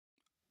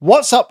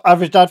What's up,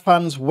 Average Dad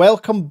fans?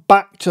 Welcome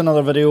back to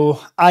another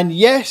video. And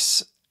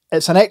yes,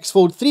 it's an X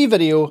Fold 3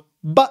 video,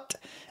 but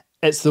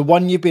it's the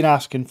one you've been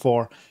asking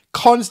for.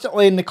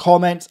 Constantly in the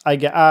comments I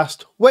get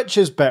asked, which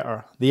is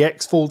better, the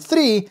X Fold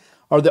 3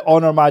 or the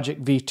Honor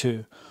Magic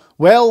V2?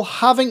 Well,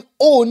 having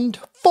owned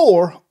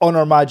 4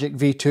 Honor Magic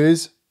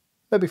V2s,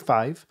 maybe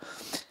 5,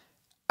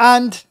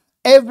 and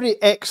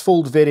every X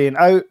Fold variant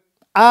out,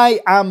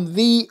 I am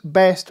the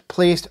best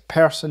placed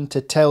person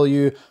to tell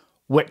you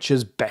which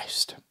is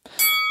best.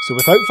 So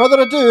without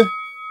further ado,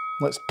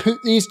 let's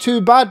put these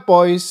two bad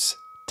boys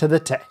to the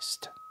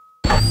test.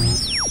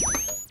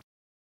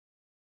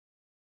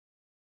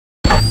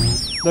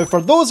 Now, for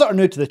those that are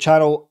new to the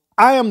channel,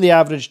 I am the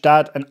Average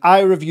Dad and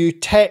I review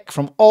tech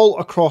from all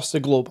across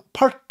the globe,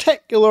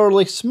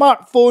 particularly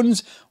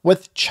smartphones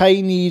with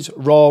Chinese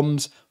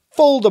ROMs,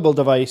 foldable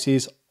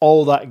devices,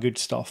 all that good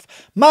stuff.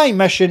 My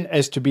mission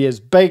is to be as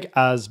big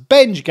as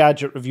Benj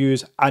Gadget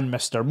Reviews and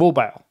Mr.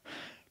 Mobile.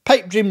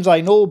 Pipe dreams,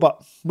 I know,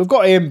 but we've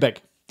got to aim big.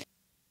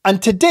 And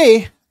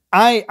today,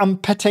 I am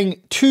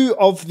pitting two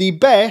of the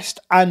best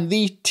and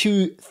the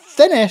two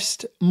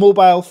thinnest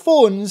mobile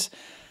phones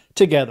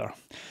together.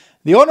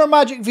 The Honor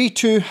Magic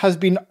V2 has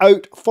been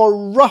out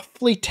for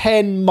roughly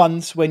 10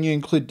 months when you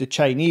include the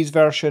Chinese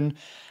version,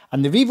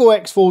 and the Vivo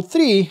X Fold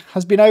 3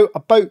 has been out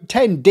about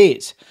 10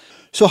 days.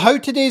 So how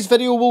today's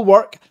video will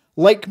work,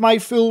 like my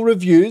full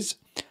reviews,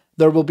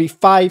 there will be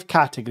 5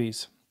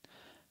 categories: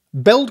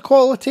 build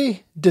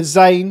quality,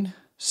 design,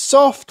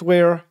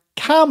 software,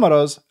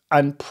 cameras,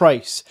 and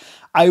price.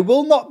 I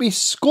will not be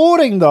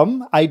scoring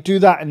them, I do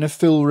that in the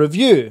full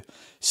review.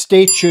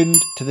 Stay tuned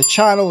to the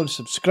channel and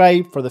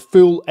subscribe for the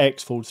full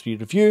X Fold 3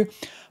 review.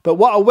 But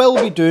what I will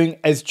be doing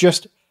is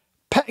just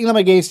pitting them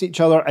against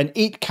each other in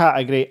each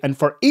category, and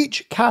for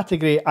each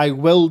category I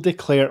will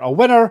declare a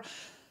winner.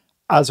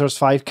 As there's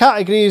 5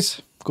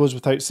 categories, goes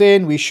without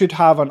saying, we should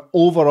have an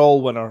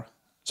overall winner.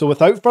 So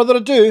without further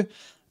ado,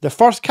 the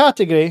first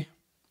category,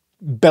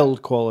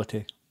 build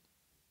quality.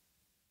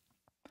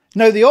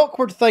 Now, the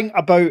awkward thing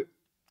about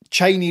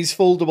Chinese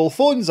foldable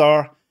phones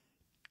are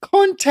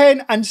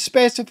content and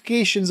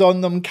specifications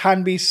on them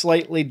can be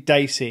slightly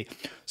dicey.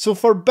 So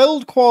for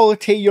build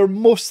quality, you're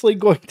mostly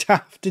going to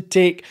have to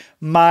take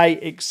my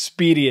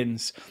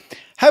experience.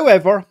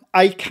 However,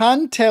 I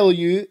can tell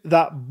you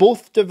that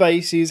both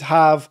devices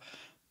have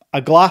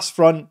a glass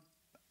front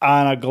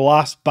and a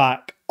glass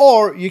back,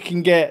 or you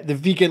can get the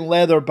vegan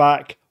leather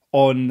back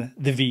on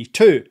the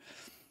V2.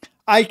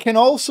 I can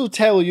also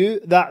tell you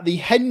that the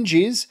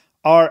hinges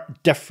are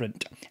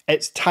different.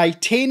 It's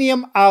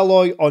titanium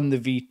alloy on the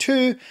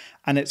V2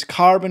 and it's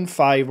carbon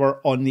fibre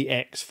on the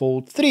X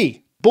Fold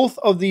 3. Both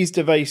of these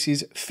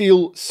devices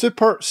feel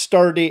super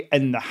sturdy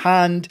in the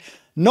hand,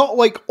 not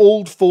like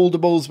old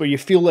foldables where you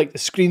feel like the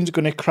screen's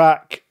going to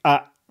crack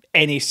at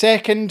any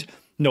second.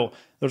 No,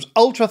 there's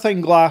ultra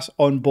thin glass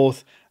on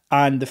both,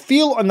 and the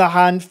feel on the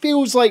hand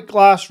feels like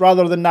glass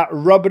rather than that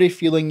rubbery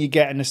feeling you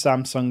get in the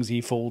Samsung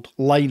Z Fold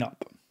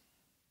lineup.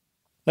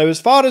 Now,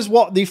 as far as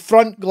what the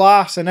front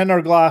glass and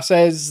inner glass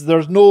is,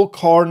 there's no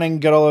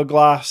Corning Gorilla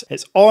Glass.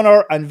 It's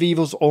Honor and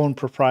Vivo's own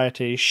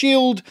proprietary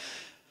shield.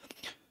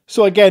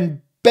 So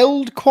again,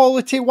 build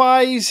quality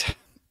wise,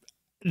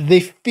 they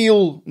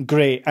feel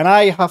great. And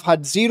I have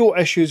had zero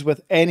issues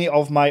with any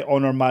of my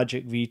Honor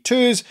Magic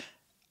V2s.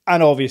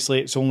 And obviously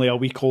it's only a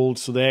week old,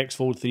 so the X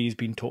Fold 3 has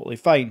been totally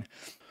fine.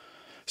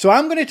 So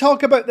I'm going to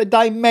talk about the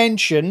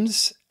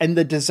dimensions in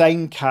the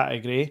design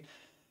category.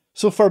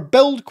 So for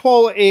build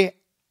quality,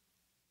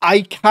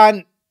 I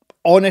can't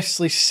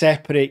honestly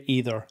separate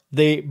either.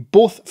 They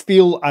both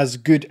feel as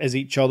good as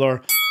each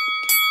other.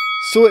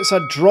 So it's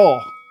a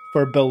draw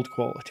for build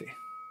quality.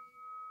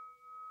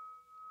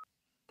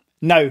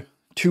 Now,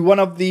 to one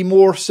of the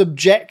more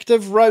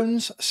subjective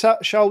rounds,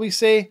 shall we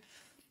say,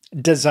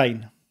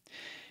 design.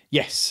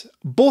 Yes,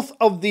 both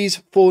of these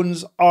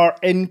phones are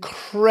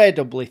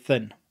incredibly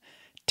thin.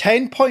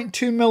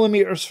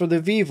 10.2mm for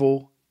the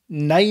Vivo,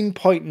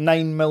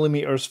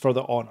 9.9mm for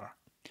the Honor.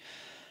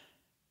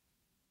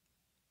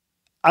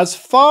 As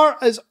far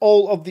as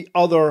all of the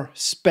other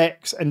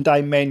specs and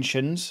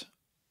dimensions,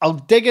 I'll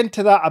dig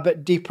into that a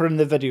bit deeper in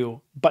the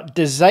video, but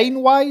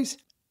design-wise,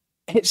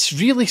 it's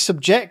really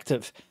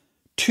subjective.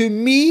 To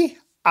me,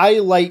 I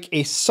like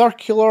a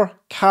circular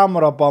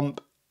camera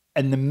bump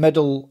in the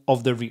middle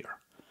of the rear.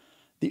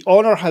 The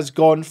Honor has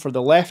gone for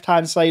the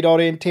left-hand side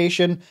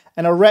orientation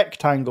in a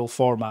rectangle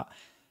format.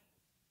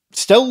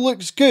 Still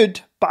looks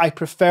good, but I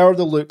prefer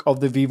the look of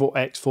the Vivo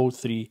X Fold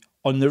 3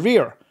 on the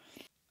rear.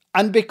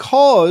 And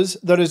because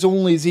there is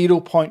only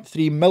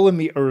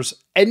 0.3mm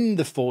in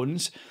the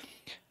phones,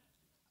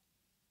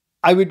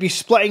 I would be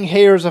splitting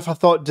hairs if I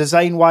thought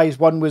design-wise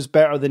one was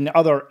better than the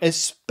other,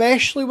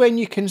 especially when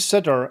you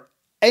consider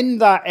in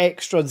that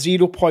extra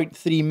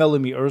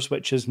 0.3mm,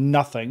 which is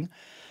nothing,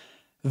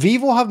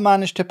 Vivo have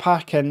managed to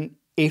pack in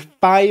a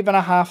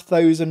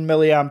 5,500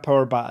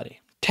 mAh battery,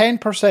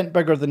 10%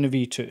 bigger than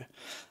the V2,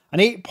 an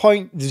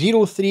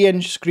 8.03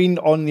 inch screen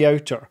on the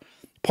outer,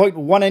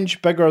 0.1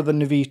 inch bigger than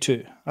the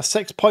V2. A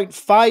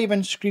 6.5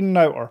 inch screen and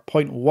outer,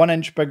 0.1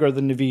 inch bigger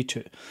than the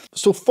V2.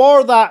 So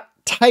for that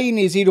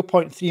tiny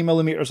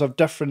 0.3mm of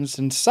difference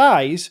in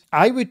size,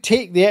 I would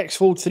take the X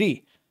Fold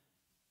 3.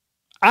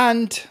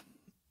 And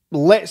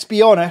let's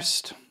be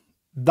honest,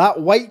 that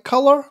white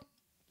colour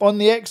on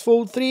the X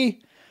Fold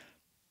 3,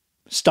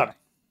 stunning.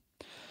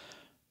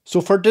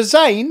 So for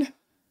design,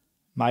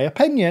 my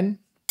opinion,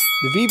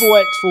 the Vivo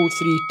X Fold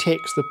 3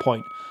 takes the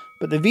point.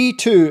 But the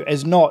V2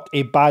 is not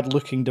a bad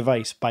looking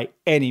device by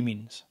any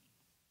means.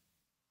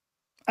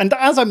 And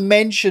as I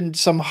mentioned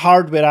some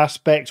hardware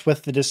aspects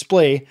with the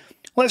display,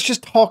 let's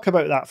just talk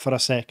about that for a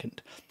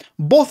second.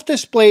 Both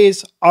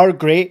displays are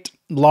great,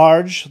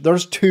 large,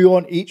 there's two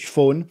on each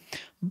phone,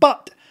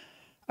 but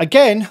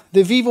again,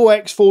 the Vivo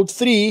X Fold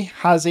 3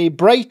 has a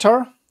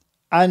brighter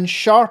and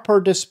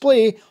sharper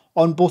display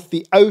on both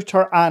the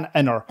outer and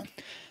inner.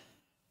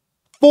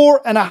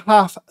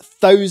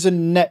 4,500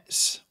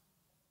 nits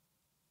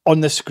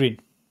on the screen,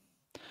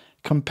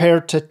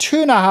 compared to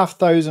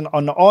 2,500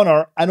 on the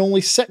Honor and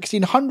only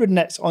 1,600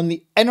 nits on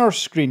the inner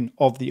screen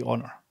of the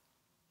Honor.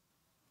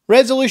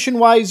 Resolution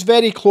wise,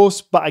 very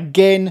close, but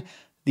again,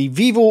 the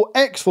Vivo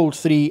X Fold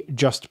 3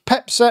 just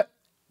pips it,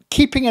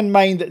 keeping in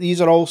mind that these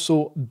are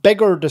also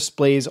bigger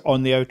displays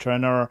on the outer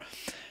and inner.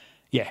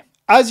 Yeah,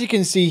 as you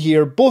can see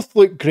here, both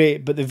look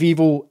great, but the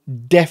Vivo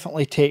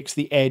definitely takes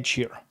the edge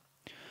here.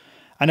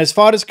 And as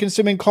far as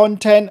consuming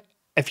content,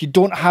 if you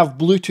don't have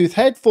Bluetooth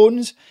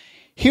headphones,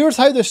 here's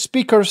how the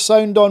speakers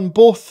sound on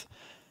both.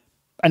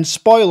 And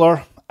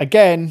spoiler,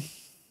 again,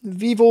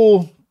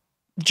 Vivo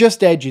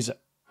just edges it.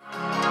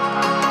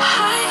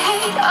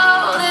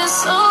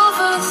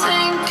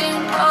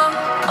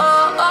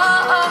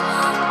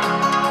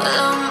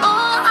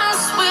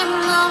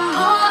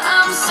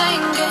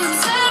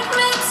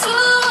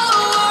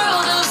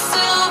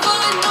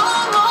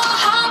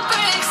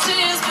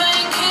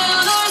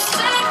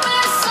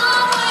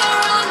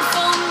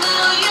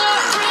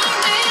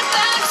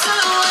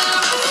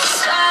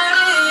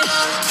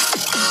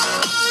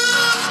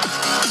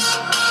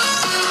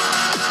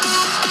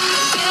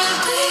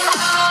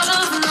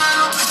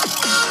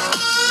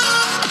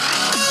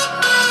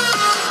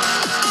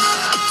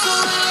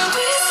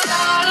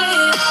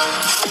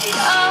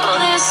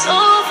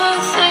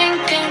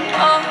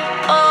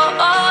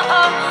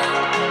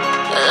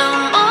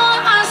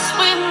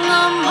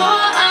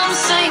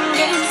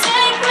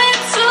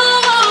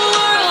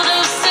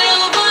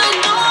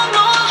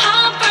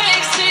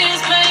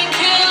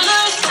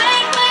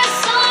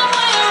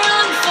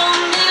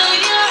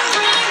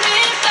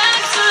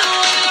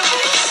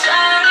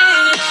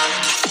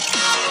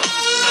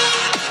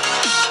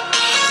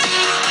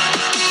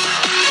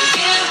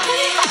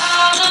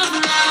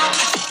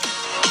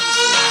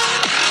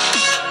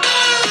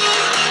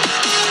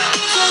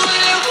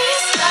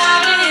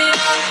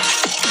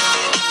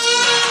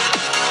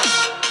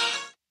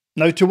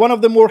 Now to one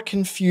of the more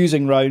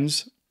confusing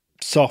rounds,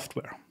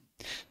 software.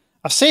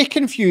 I say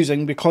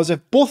confusing because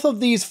if both of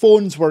these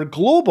phones were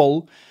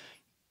global,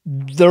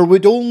 there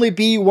would only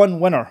be one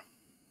winner,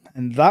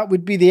 and that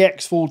would be the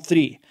X Fold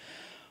 3.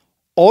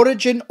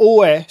 Origin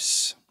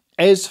OS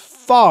is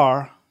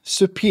far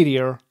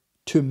superior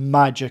to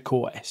Magic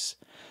OS.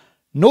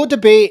 No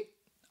debate,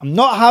 I'm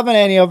not having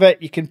any of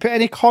it, you can put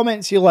any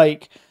comments you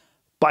like,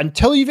 but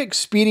until you've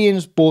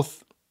experienced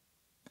both,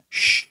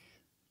 shh.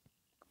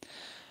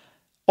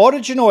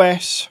 Origin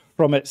OS,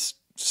 from its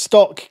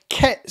stock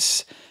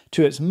kits,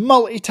 to its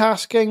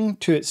multitasking,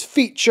 to its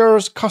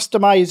features,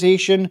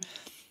 customization,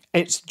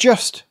 it's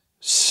just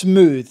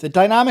smooth. The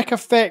dynamic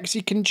effects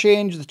you can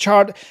change, the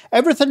chart,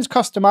 everything's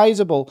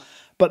customizable.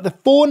 But the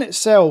phone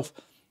itself,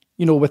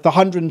 you know, with the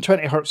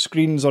 120Hz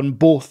screens on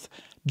both,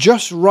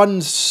 just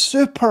runs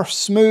super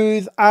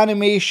smooth,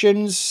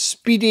 animations,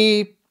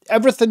 speedy,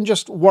 everything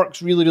just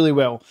works really, really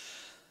well.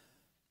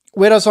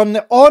 Whereas on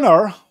the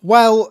Honor,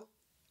 while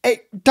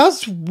it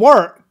does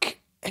work,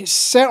 it's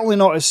certainly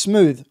not as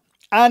smooth,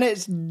 and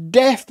it's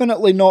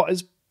definitely not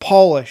as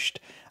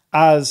polished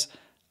as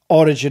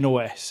Origin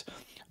OS.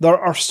 There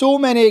are so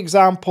many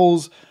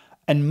examples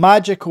in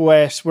Magic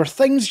OS where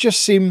things just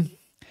seem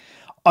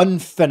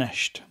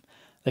unfinished.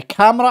 The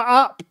camera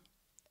app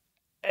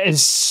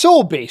is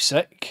so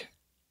basic,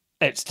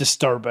 it's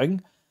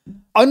disturbing.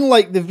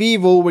 Unlike the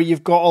Vivo, where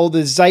you've got all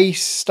the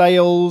Zeiss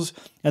styles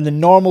and the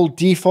normal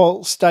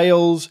default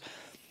styles,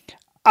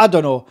 I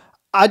don't know.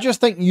 I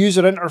just think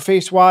user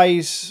interface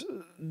wise,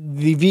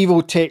 the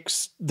Vivo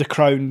takes the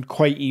crown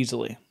quite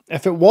easily.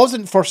 If it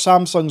wasn't for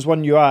Samsung's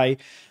One UI,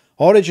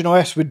 Origin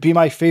OS would be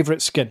my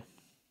favourite skin.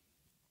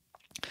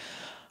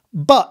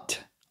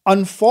 But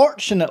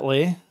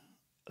unfortunately,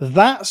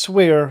 that's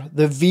where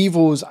the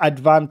Vivo's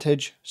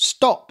advantage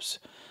stops,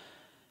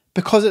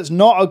 because it's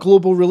not a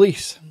global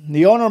release.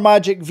 The Honor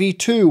Magic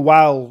V2,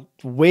 while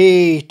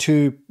way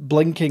too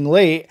blinking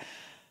late,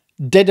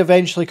 did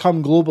eventually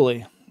come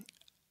globally.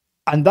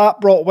 And that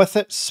brought with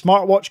it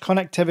smartwatch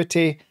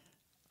connectivity,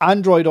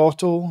 Android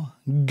Auto,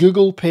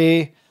 Google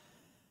Pay,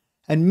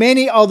 and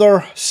many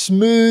other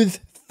smooth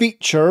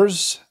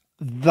features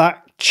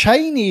that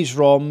Chinese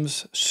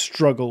ROMs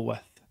struggle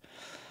with.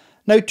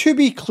 Now, to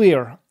be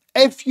clear,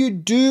 if you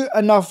do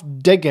enough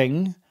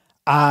digging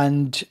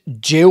and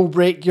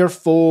jailbreak your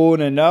phone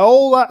and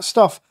all that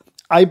stuff,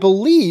 I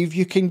believe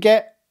you can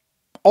get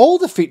all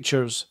the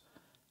features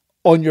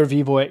on your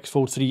Vivo X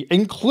Fold 3,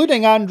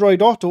 including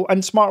Android Auto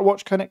and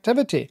smartwatch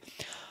connectivity.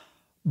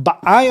 But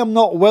I am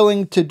not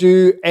willing to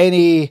do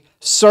any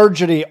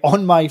surgery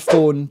on my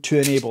phone to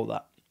enable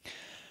that.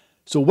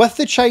 So with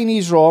the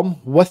Chinese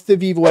ROM, with the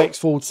Vivo X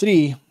Fold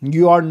 3,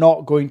 you are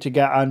not going to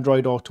get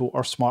Android Auto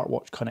or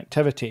smartwatch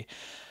connectivity.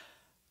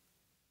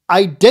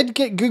 I did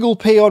get Google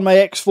Pay on my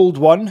X Fold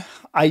 1.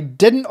 I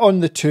didn't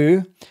on the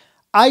 2.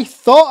 I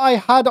thought I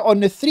had it on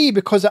the 3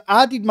 because it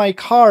added my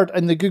card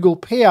in the Google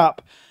Pay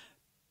app.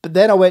 But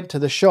then I went to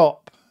the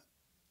shop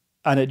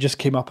and it just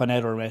came up an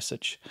error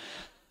message.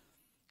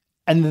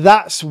 And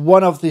that's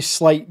one of the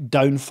slight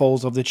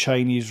downfalls of the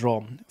Chinese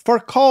ROM. For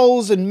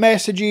calls and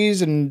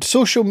messages and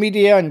social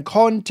media and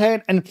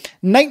content and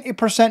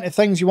 90% of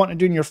things you want to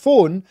do on your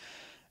phone,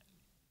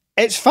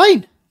 it's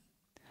fine.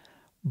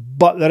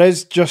 But there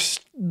is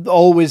just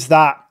always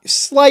that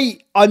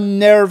slight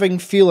unnerving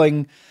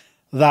feeling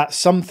that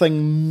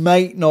something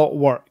might not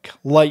work,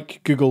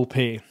 like Google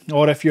Pay.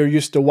 Or if you're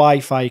used to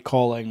Wi-Fi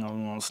calling,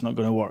 oh, it's not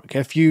going to work.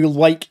 If you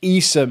like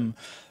eSIM,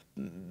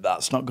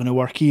 that's not going to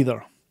work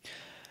either.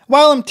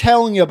 While I'm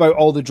telling you about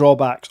all the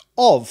drawbacks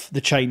of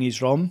the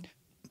Chinese ROM,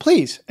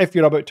 please, if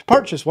you're about to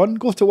purchase one,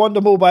 go to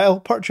WONDA Mobile,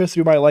 purchase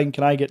through my link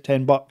and I get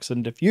 $10.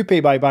 And if you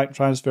pay by bank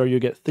transfer, you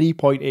get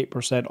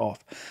 3.8% off.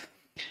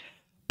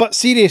 But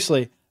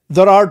seriously,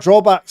 there are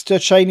drawbacks to a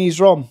Chinese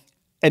ROM.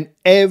 In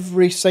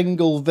every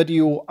single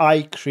video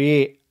I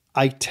create,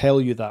 I tell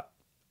you that.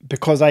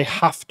 Because I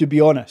have to be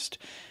honest.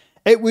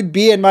 It would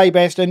be in my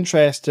best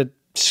interest to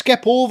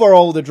skip over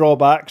all the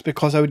drawbacks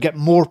because I would get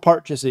more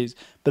purchases,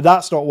 but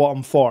that's not what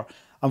I'm for.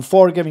 I'm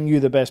for giving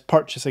you the best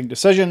purchasing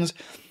decisions.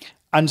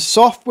 And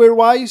software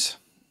wise,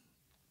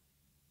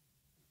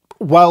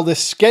 while the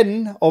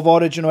skin of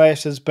Origin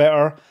OS is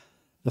better,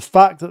 the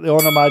fact that the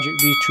Honor Magic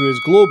V2 is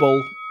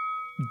global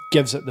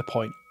gives it the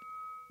point.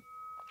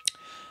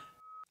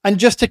 And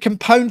just to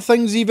compound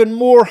things even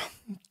more,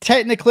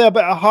 technically a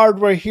bit of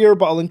hardware here,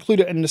 but I'll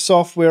include it in the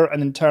software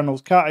and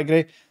internals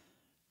category.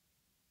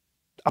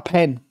 A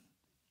pen.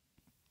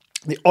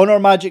 The Honor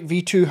Magic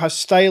V2 has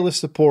stylus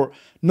support,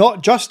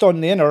 not just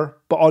on the inner,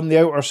 but on the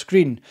outer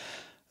screen.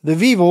 The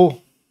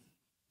Vivo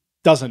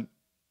doesn't.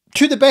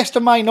 To the best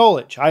of my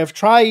knowledge, I have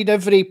tried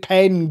every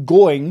pen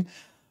going,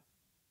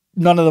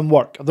 none of them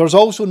work. There's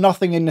also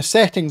nothing in the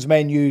settings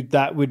menu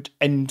that would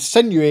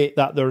insinuate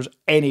that there's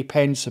any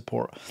pen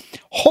support.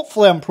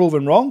 Hopefully I'm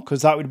proven wrong,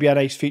 because that would be a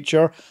nice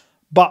feature.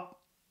 But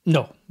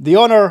no, the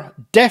Honor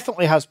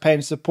definitely has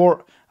pen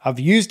support. I've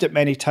used it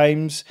many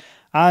times,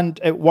 and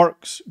it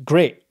works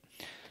great.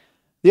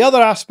 The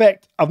other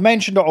aspect, I've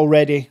mentioned it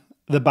already,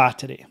 the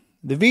battery.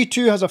 The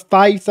V2 has a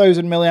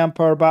 5,000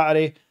 mAh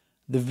battery.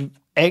 The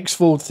X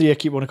Fold 3, I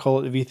keep wanting to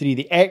call it the V3.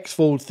 The X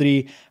Fold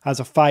 3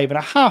 has a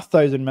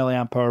 5,500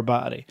 mAh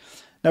battery.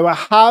 Now, I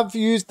have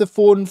used the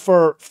phone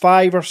for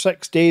 5 or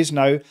 6 days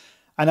now,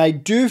 and I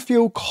do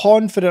feel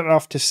confident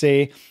enough to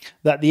say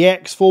that the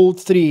X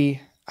Fold 3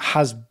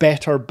 has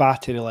better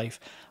battery life.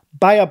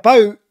 By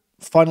about,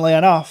 funnily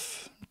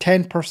enough,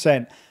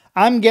 10%.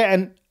 I'm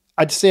getting,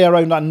 I'd say,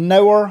 around an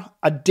hour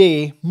a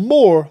day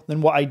more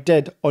than what I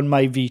did on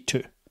my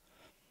V2.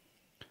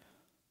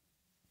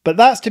 But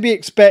that's to be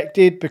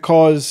expected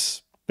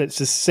because it's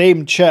the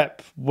same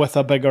chip with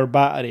a bigger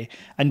battery.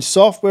 And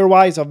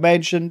software-wise, I've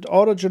mentioned,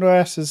 Origin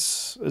OS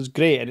is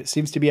great and it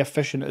seems to be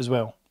efficient as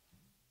well.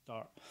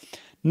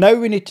 Now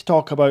we need to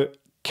talk about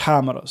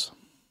cameras.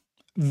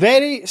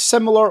 Very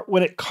similar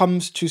when it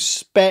comes to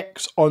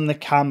specs on the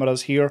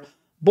cameras here.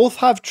 Both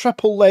have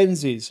triple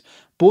lenses.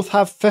 Both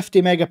have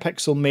 50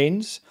 megapixel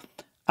mains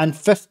and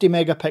 50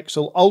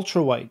 megapixel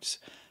ultra-wides.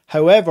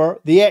 However,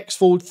 the X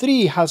Fold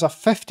 3 has a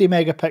 50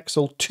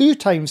 megapixel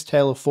 2x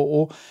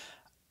telephoto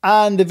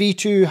and the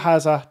V2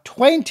 has a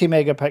 20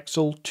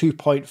 megapixel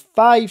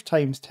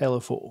 2.5x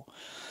telephoto.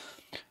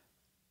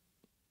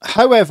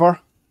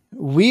 However,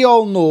 we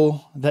all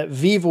know that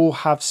Vivo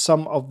have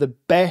some of the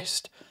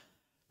best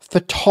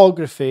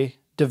photography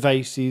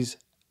devices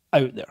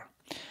out there.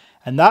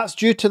 And that's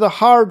due to the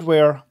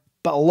hardware,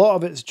 but a lot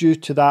of it's due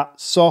to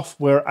that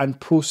software and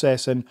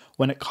processing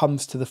when it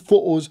comes to the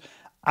photos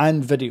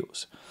and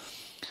videos.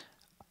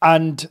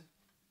 And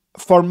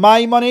for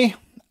my money,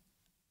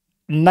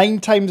 9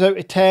 times out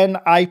of 10,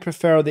 I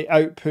prefer the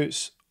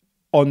outputs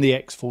on the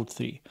X Fold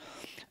 3.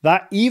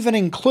 That even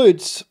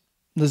includes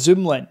the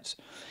zoom lens.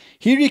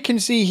 Here you can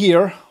see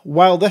here,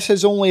 while this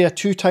is only a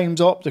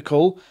 2x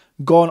optical,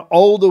 gone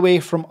all the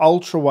way from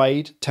ultra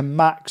wide to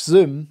max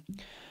zoom,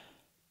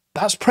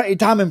 that's pretty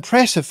damn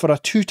impressive for a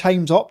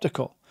 2x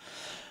optical.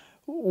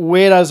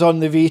 Whereas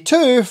on the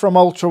V2, from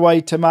ultra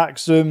wide to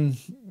max zoom,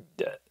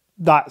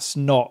 that's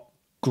not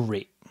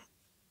great.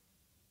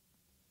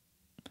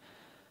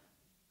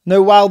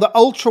 Now, while the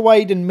ultra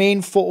wide and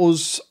main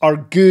photos are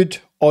good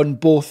on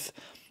both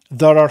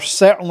there are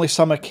certainly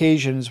some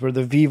occasions where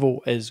the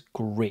Vivo is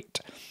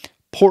great.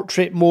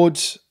 Portrait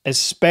modes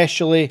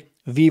especially,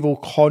 Vivo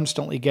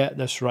constantly get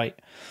this right.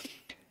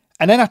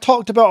 And then I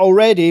talked about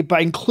already,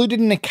 but included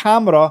in the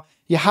camera,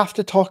 you have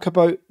to talk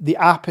about the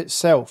app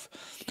itself.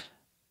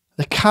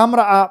 The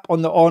camera app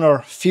on the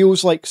Honor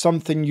feels like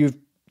something you've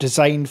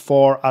designed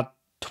for a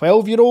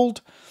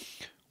 12-year-old,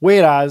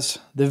 whereas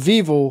the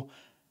Vivo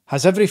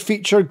has every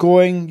feature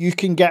going. You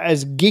can get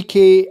as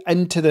geeky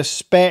into the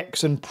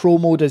specs and pro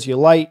mode as you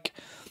like.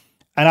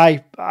 And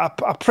I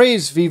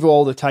praise Vivo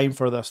all the time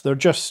for this. They're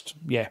just,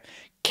 yeah,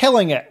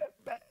 killing it.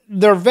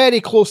 They're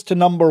very close to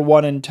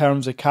 #1 in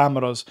terms of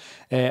cameras,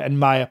 in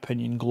my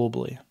opinion,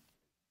 globally.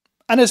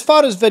 And as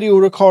far as video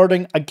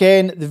recording,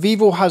 again, the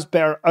Vivo has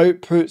better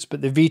outputs,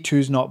 but the V2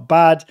 is not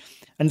bad.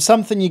 And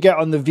something you get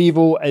on the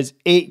Vivo is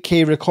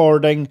 8K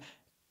recording.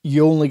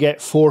 You only get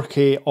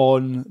 4K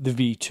on the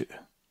V2.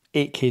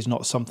 8K is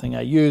not something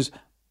I use,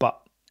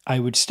 but I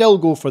would still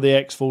go for the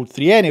X Fold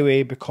 3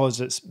 anyway,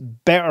 because it's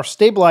better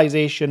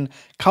stabilization,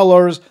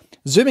 colors,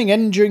 zooming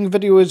in during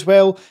video as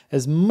well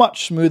is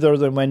much smoother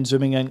than when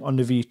zooming in on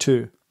the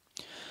V2.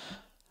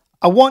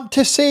 I want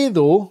to say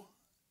though,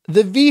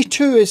 the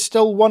V2 is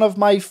still one of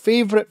my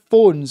favourite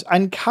phones,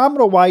 and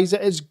camera-wise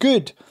it is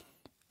good.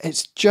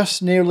 It's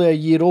just nearly a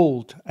year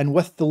old, and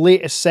with the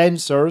latest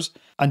sensors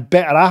and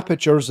better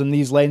apertures than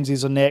these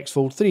lenses on the X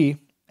Fold 3,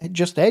 it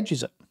just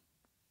edges it.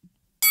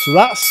 So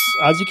that's,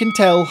 as you can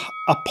tell,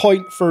 a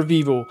point for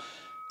Vivo.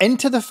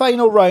 Into the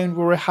final round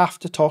where we have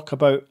to talk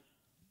about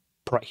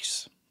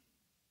price.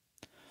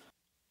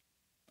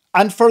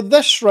 And for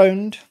this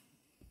round,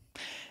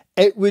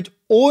 it would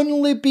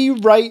only be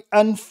right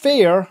and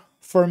fair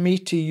for me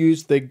to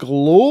use the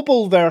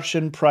global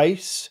version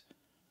price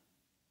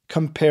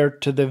compared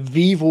to the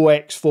Vivo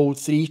X Fold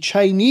 3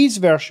 Chinese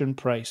version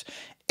price.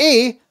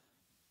 A,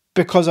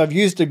 because I've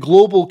used a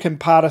global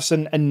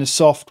comparison in the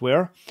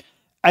software,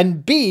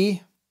 and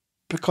B,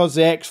 because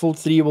the X Fold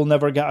 3 will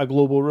never get a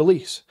global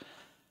release.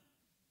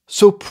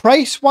 So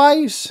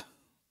price-wise,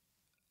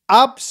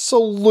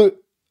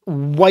 absolute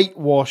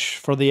whitewash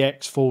for the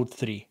X Fold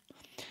 3.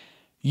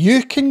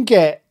 You can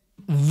get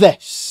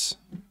this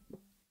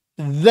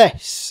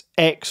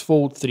X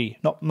Fold 3,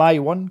 not my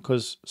one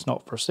because it's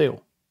not for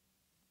sale,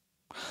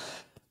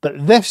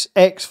 but this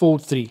X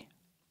Fold 3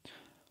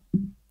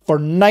 for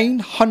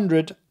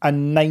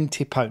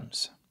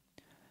 £990.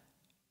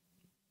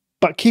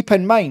 But keep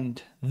in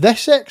mind,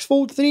 this X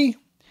Fold 3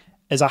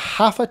 is a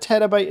 0.5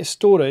 TB of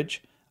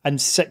storage and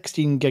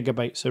 16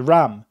 GB of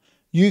RAM.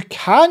 You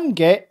can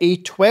get a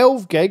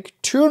 12 gig,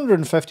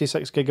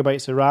 256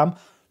 GB of RAM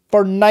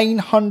for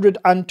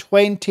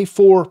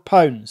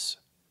 £924.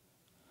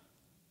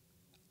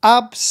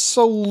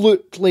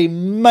 Absolutely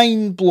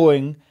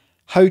mind-blowing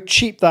how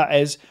cheap that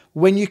is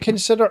when you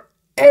consider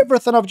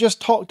everything I've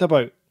just talked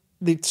about.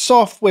 The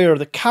software,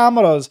 the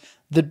cameras,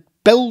 the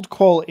build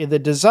quality, the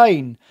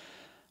design,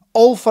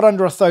 all for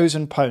under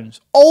 £1,000.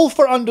 All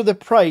for under the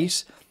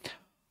price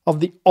of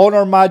the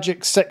Honor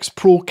Magic 6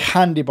 Pro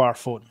Candy Bar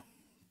phone.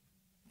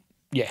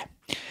 Yeah.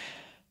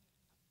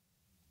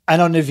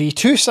 And on the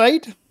V2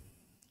 side,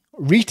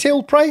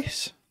 retail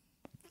price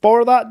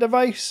for that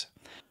device,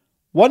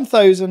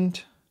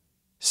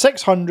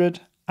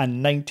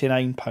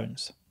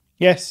 £1,699.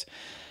 Yes,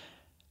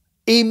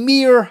 a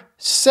mere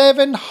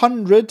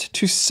 £700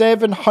 to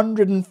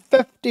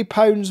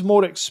 £750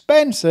 more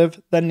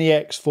expensive than the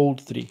X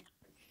Fold 3.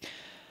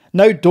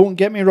 Now, don't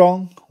get me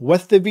wrong,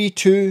 with the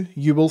V2,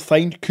 you will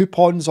find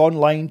coupons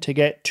online to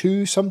get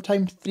 £200,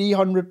 sometimes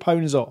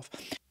 £300 off.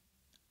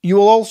 You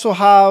will also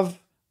have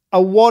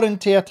a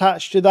warranty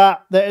attached to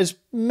that is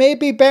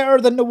maybe better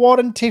than the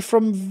warranty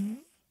from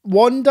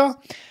WONDA.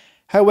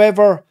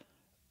 However,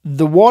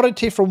 the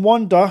warranty from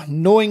WONDA,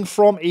 knowing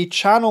from a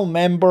channel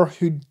member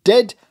who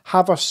did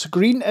have a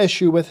screen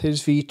issue with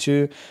his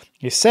V2,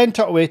 he sent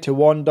it away to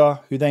WONDA,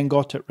 who then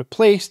got it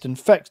replaced and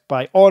fixed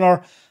by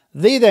Honor.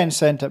 They then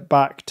sent it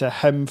back to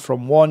him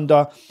from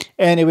WONDA.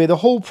 Anyway, the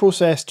whole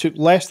process took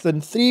less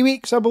than 3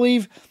 weeks, I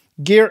believe.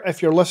 Gear,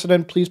 if you're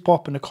listening, please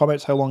pop in the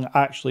comments how long it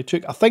actually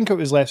took. I think it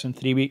was less than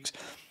 3 weeks.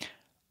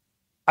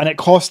 And it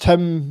cost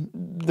him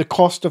the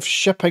cost of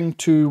shipping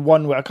to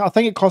 1 week. I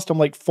think it cost him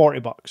like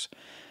 $40.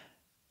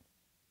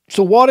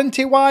 So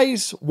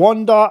warranty-wise,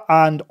 WONDA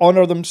and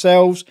Honor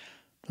themselves,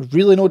 there's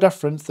really no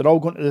difference. They're all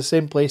going to the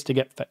same place to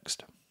get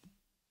fixed.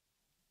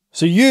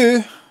 So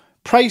you,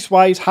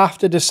 price-wise, have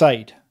to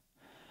decide.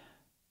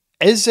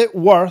 Is it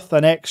worth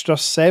an extra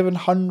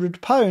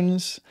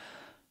 £700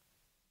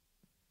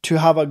 to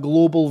have a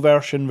global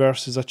version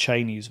versus a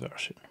Chinese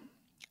version?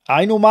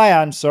 I know my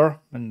answer,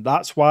 and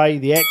that's why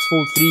the X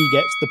Fold 3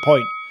 gets the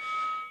point.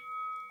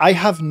 I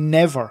have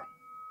never,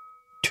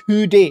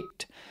 to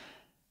date,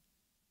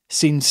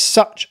 seen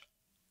such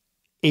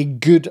a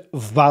good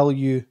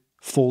value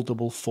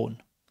foldable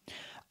phone.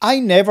 I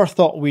never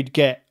thought we'd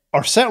get,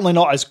 or certainly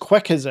not as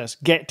quick as this,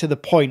 get to the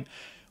point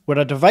where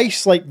a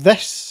device like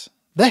this,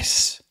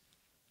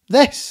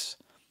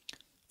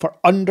 for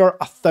under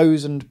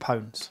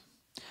 £1,000.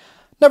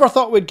 Never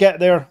thought we'd get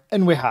there,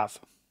 and we have.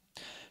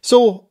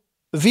 So,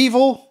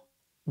 Vivo,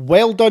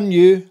 well done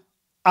you.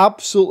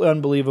 Absolutely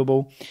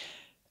unbelievable.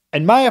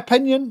 In my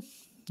opinion,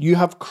 you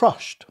have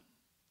crushed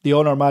the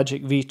Honor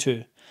Magic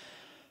V2.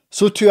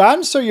 So to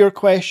answer your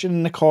question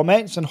in the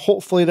comments, and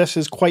hopefully this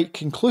is quite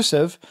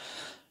conclusive,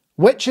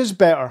 which is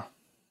better,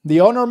 the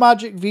Honor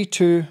Magic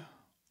V2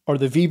 or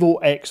the Vivo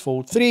X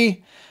Fold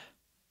 3?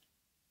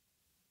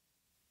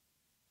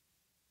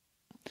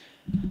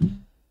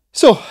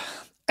 So,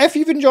 if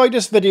you've enjoyed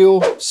this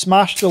video,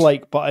 smash the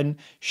like button,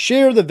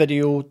 share the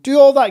video, do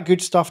all that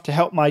good stuff to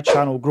help my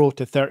channel grow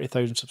to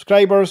 30,000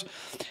 subscribers.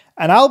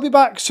 And I'll be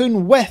back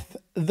soon with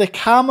the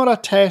camera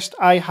test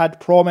I had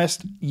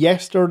promised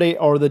yesterday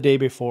or the day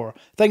before.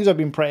 Things have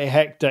been pretty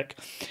hectic,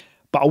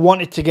 but I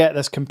wanted to get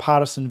this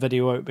comparison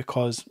video out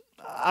because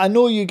I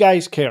know you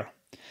guys care.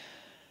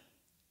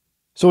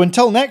 So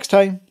until next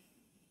time,